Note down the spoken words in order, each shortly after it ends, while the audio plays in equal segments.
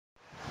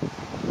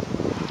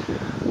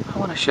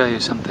want to show you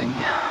something.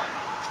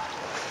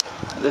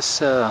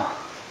 This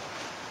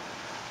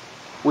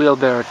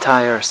wheelbarrow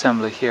tire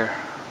assembly here.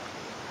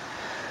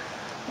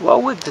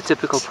 What would the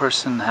typical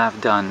person have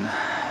done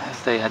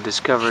if they had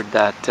discovered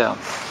that,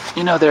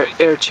 you know, their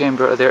air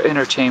chamber, their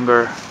inner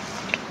chamber,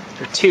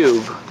 their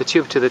tube, the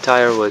tube to the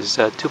tire was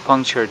too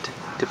punctured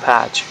to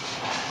patch,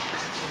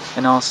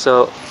 and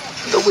also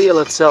the wheel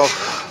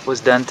itself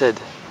was dented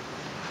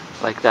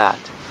like that?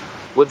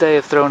 Would they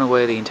have thrown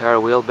away the entire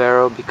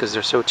wheelbarrow because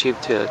they're so cheap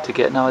to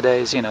get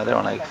nowadays? You know, they're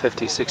only like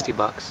 50, 60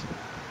 bucks.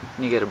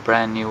 And you get a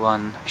brand new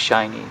one,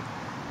 shiny,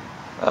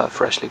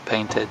 freshly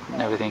painted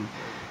and everything,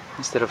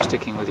 instead of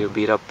sticking with your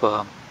beat up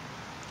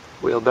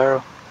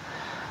wheelbarrow.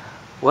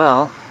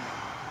 Well,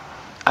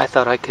 I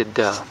thought I could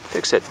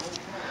fix it.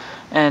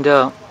 And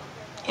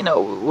you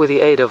know, with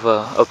the aid of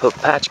a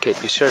patch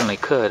kit, you certainly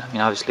could. I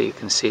mean, obviously you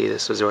can see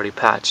this was already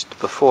patched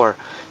before.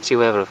 See,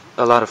 we have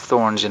a lot of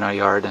thorns in our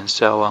yard, and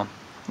so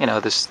you know,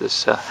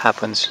 this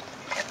happens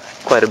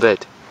quite a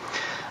bit.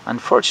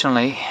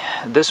 Unfortunately,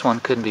 this one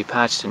couldn't be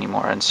patched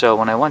anymore, and so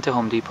when I went to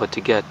Home Depot to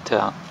get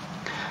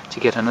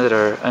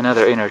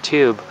another inner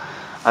tube,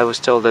 I was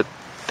told that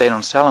they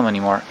don't sell them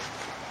anymore.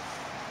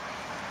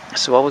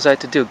 So what was I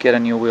to do? Get a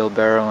new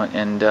wheelbarrow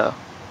and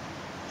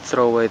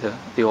throw away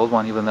the old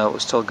one, even though it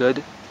was still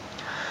good?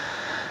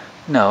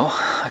 No,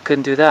 I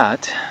couldn't do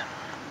that.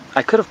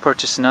 I could have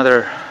purchased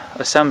another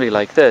assembly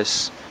like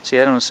this. See,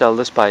 they don't sell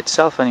this by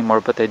itself anymore,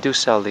 but they do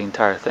sell the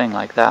entire thing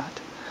like that.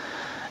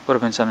 It would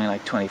have been something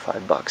like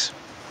 25 bucks.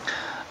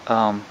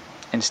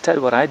 Instead,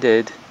 what I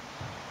did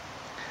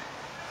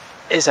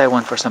is I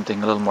went for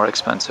something a little more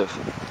expensive,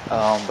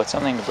 but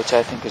something which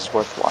I think is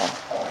worthwhile.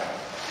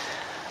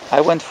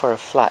 I went for a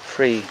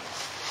flat-free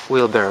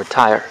wheelbarrow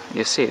tire.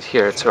 You see it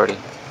here,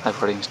 I've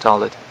already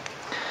installed it.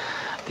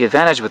 The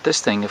advantage with this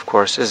thing, of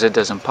course, is it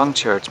doesn't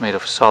puncture. It's made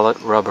of solid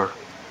rubber.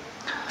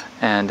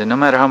 And no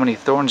matter how many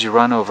thorns you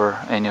run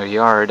over in your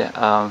yard,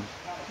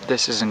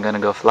 this isn't going to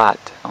go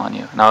flat on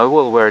you. Now, it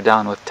will wear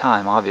down with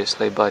time,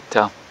 obviously, but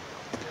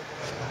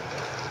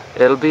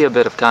it'll be a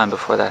bit of time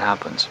before that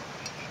happens.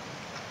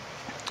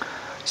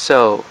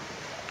 So,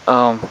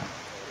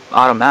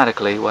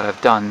 automatically, what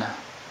I've done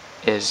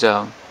is,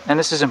 and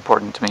this is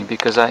important to me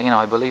because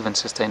I believe in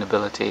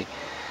sustainability,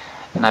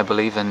 and I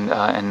believe in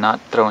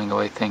not throwing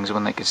away things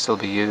when they could still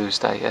be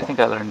used. I think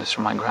I learned this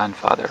from my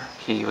grandfather.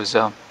 He was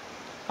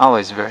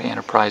always very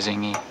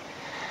enterprising.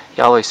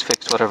 He always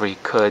fixed whatever he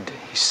could.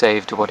 He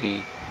saved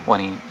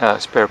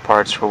spare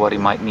parts for what he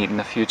might need in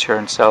the future,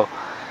 and so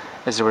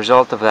as a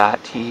result of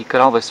that, he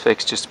could always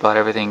fix just about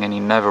everything, and he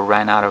never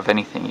ran out of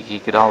anything. He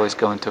could always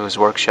go into his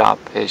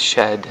workshop, his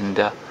shed, and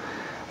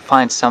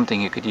find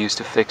something you could use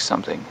to fix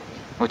something,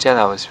 which I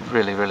thought was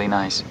really, really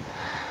nice.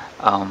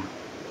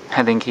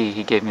 I think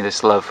he gave me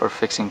this love for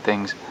fixing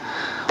things.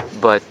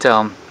 But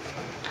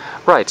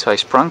right, so I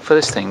sprung for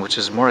this thing, which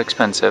is more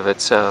expensive.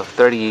 It's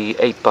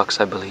 38 bucks,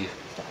 I believe.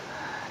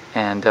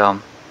 And I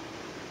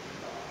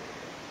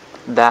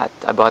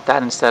bought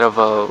that instead of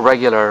a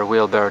regular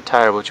wheelbarrow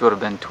tire, which would have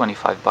been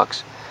 25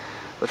 bucks.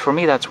 But for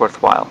me, that's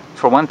worthwhile.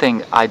 For one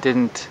thing, I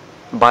didn't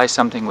buy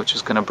something which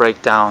was going to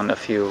break down a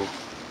few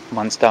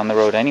months down the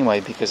road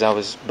anyway, because I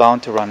was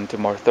bound to run into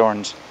more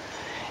thorns.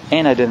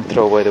 And I didn't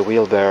throw away the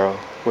wheelbarrow,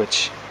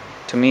 which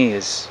to me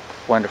is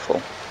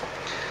wonderful.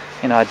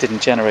 You know, I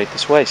didn't generate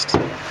this waste.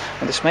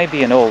 And this may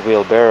be an old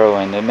wheelbarrow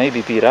and it may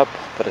be beat up,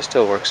 but it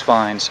still works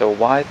fine, so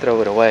why throw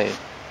it away?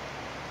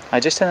 I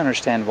just didn't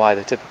understand why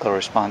the typical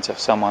response of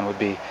someone would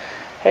be,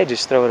 hey,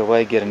 just throw it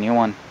away, get a new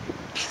one.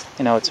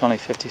 You know, it's only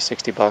 50,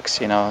 60 bucks,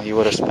 you know, you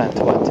would have spent,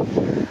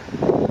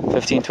 what,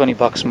 15, 20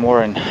 bucks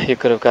more and you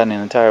could have gotten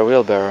an entire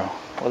wheelbarrow.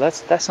 Well,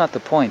 that's not the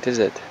point, is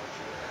it?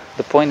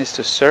 The point is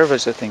to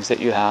service the things that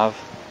you have.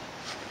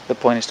 The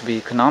point is to be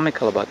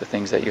economical about the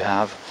things that you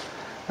have.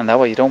 And that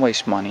way you don't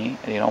waste money,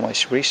 and you don't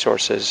waste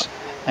resources,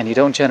 and you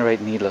don't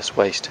generate needless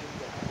waste.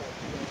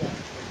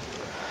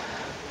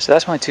 So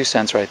that's my 2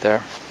 cents right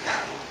there.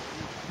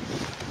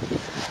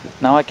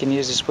 Now I can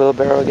use this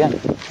wheelbarrow again.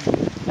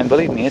 And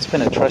believe me, it's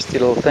been a trusty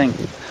little thing.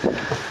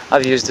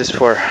 I've used this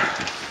for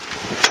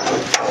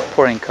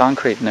pouring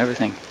concrete and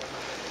everything.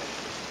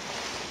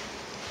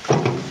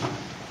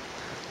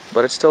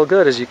 But it's still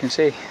good, as you can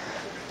see.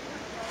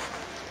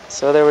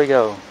 So there we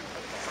go.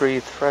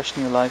 Breathe fresh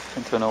new life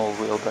into an old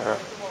wheelbarrow.